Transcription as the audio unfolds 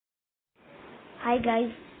Hi guys,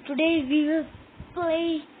 today we will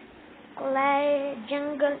play Clay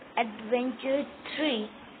Jungle Adventure 3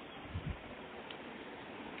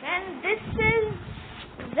 and this is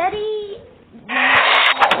very this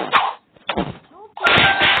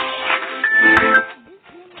game is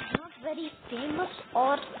not very famous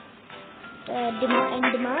or in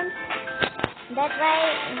demand. That's why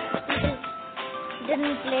people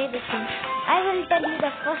didn't play this game. I will tell you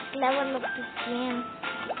the first level of this game.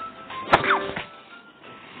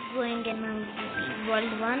 Going in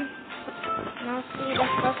world 1. Now see the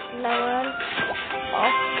first level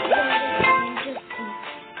of Adventure 3.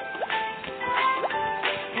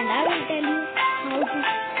 And I will tell you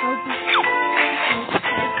how to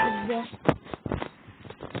fight with this,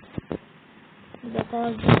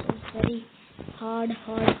 because this is very hard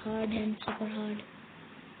and super hard.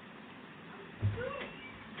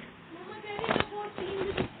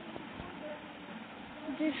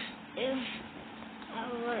 This is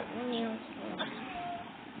our new.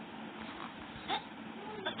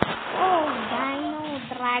 Oh,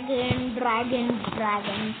 Dino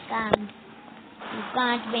Dragon, come. You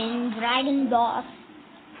can't win, Dragon Boss.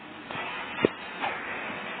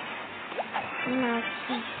 Now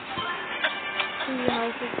see how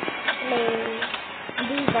to play.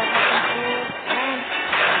 These are the controls and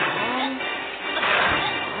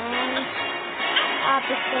आप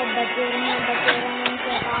इससे बचे रहें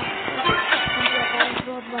इनके पास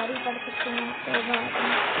बहुत भारी पड़ सकते हैं कोई बात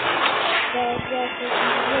नहीं जैसे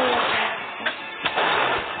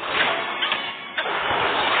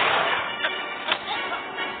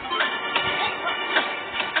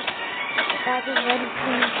काफी बड़ी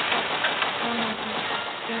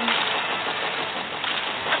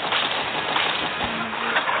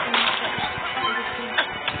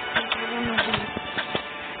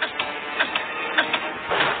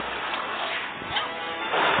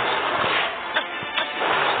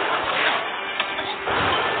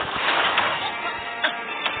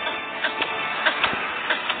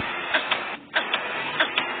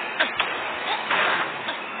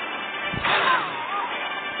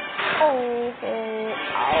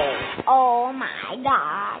Oh my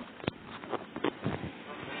God!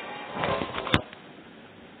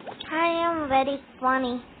 I am very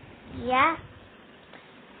funny. Yeah.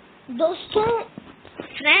 दोस्तों,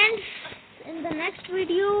 friends, in the next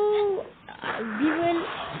video we will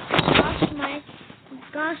cast my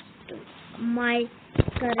character,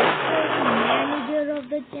 manager of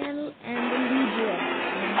the channel and the leader.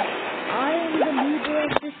 I am the leader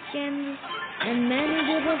of this channel and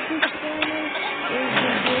manager of this channel is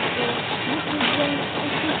this is an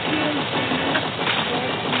official channel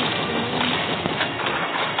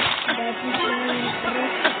that you can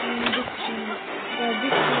trust in this channel.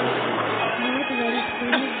 This channel is not very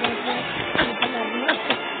famous, that's why people are not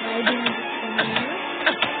subscribing this channel. Very famous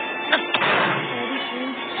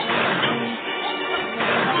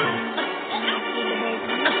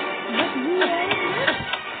but you are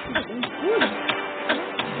not good.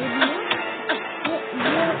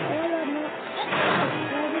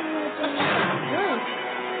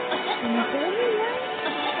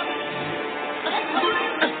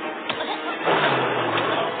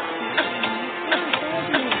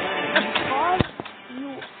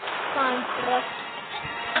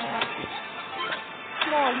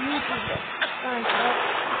 Small YouTubers can't trust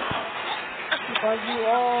because you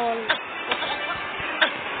all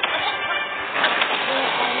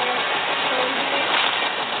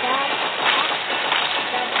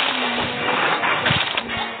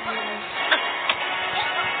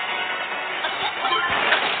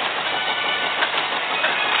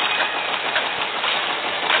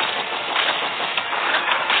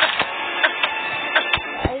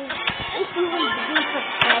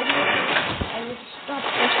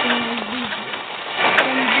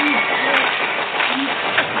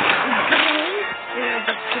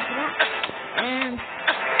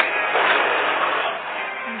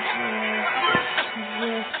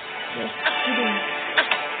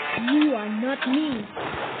you are not me.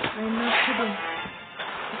 I'm not kidding.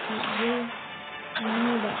 You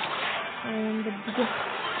know that I am the biggest,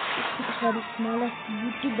 smallest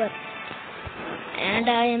YouTuber, and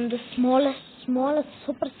I am the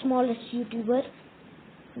super smallest YouTuber.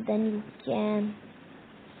 Then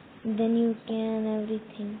you can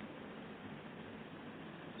everything.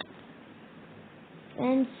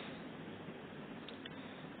 Friends,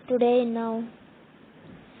 today now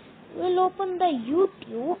we'll open the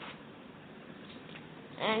YouTube,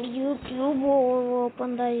 and YouTube will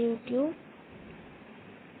open the YouTube,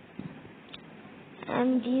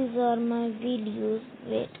 and these are my videos.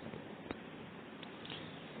 Wait,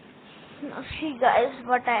 Now see guys,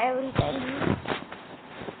 what I will tell you.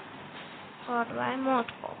 What why most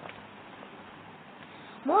popular?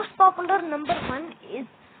 Most popular number 1 is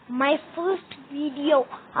my first video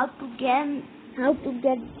how to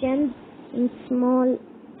get gems in small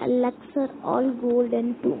elixir all gold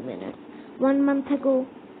in 2 minutes. 1 month ago,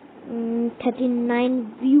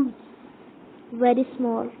 39 views. Very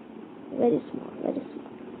small.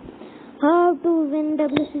 How to win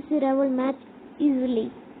WCC rival match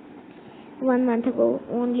easily. 1 month ago,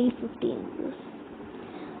 only 15 views.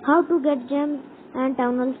 How to get gems and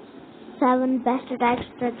Town Hall 7 best attack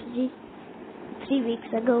strategy. 3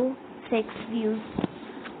 weeks ago, 6 views.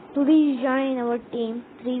 Please join our team.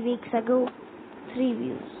 3 weeks ago, 3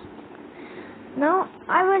 views. Now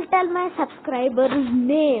I will tell my subscriber's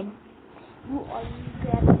name. You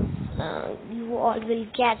all will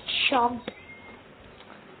get shocked.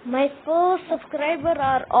 My first subscriber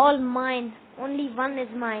are all mine. Only one is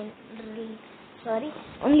mine.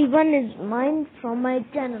 Only one is mine from my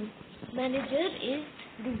channel. Manager is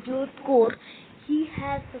Divjot Kaur. He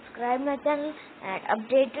has subscribed my channel and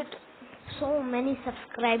updated so many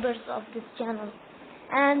subscribers of this channel.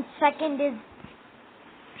 And second is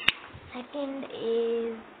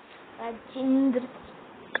Rajendra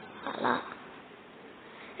Kala.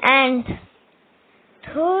 And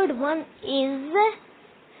third one is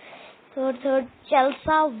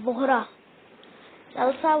Chalsa Vohra.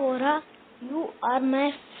 Chalsa Vohra, you are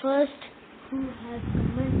my first who has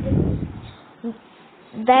commented.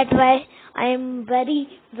 That why I am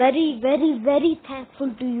very thankful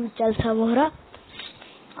to you, Chalsa Vohra.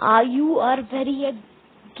 You are very a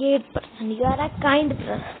great person. You are a kind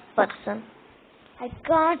person.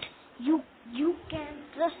 You can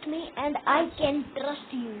trust me and I can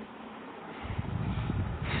trust you.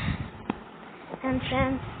 And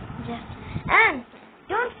friends, and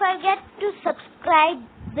don't forget to subscribe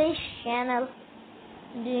this channel.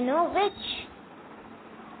 Do you know which?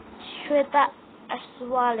 Shweta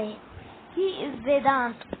Aswale. He is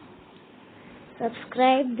Vedant.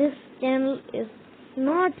 Subscribe this channel is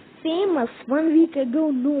not famous. 1 week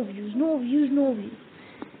ago, no views.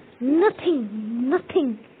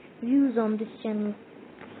 Nothing views on this channel.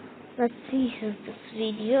 Let's see this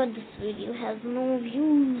video. This video has no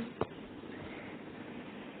views.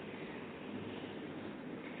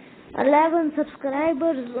 11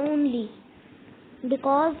 subscribers only,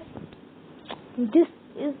 because this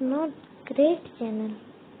is not great channel,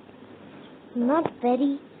 not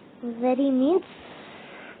very means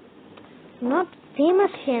not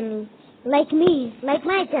famous channel like me, like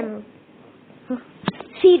my channel.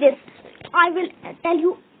 See this, I will tell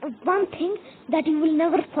you one thing that you will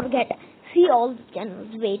never forget. See all the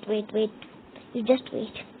channels. Wait, you just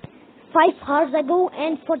wait. 5 hours ago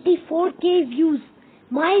and 44k views.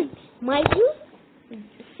 My views,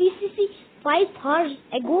 CCC, 5 hours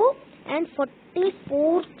ago and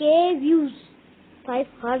 44k views. 5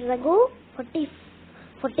 hours ago,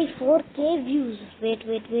 44k views. Wait,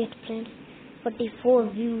 friends. 44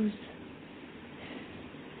 views.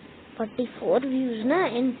 44 views, na?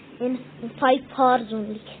 In 5 hours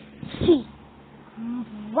only. See,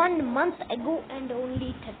 1 month ago and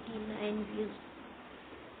only 39 views.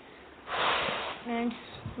 Friends,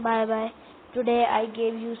 bye. Today I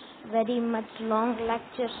gave you very much long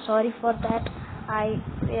lecture. Sorry for that. I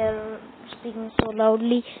were speaking so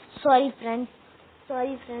loudly. Sorry friends.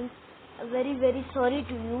 Very sorry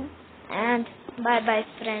to you. And bye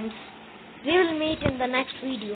friends. We will meet in the next video.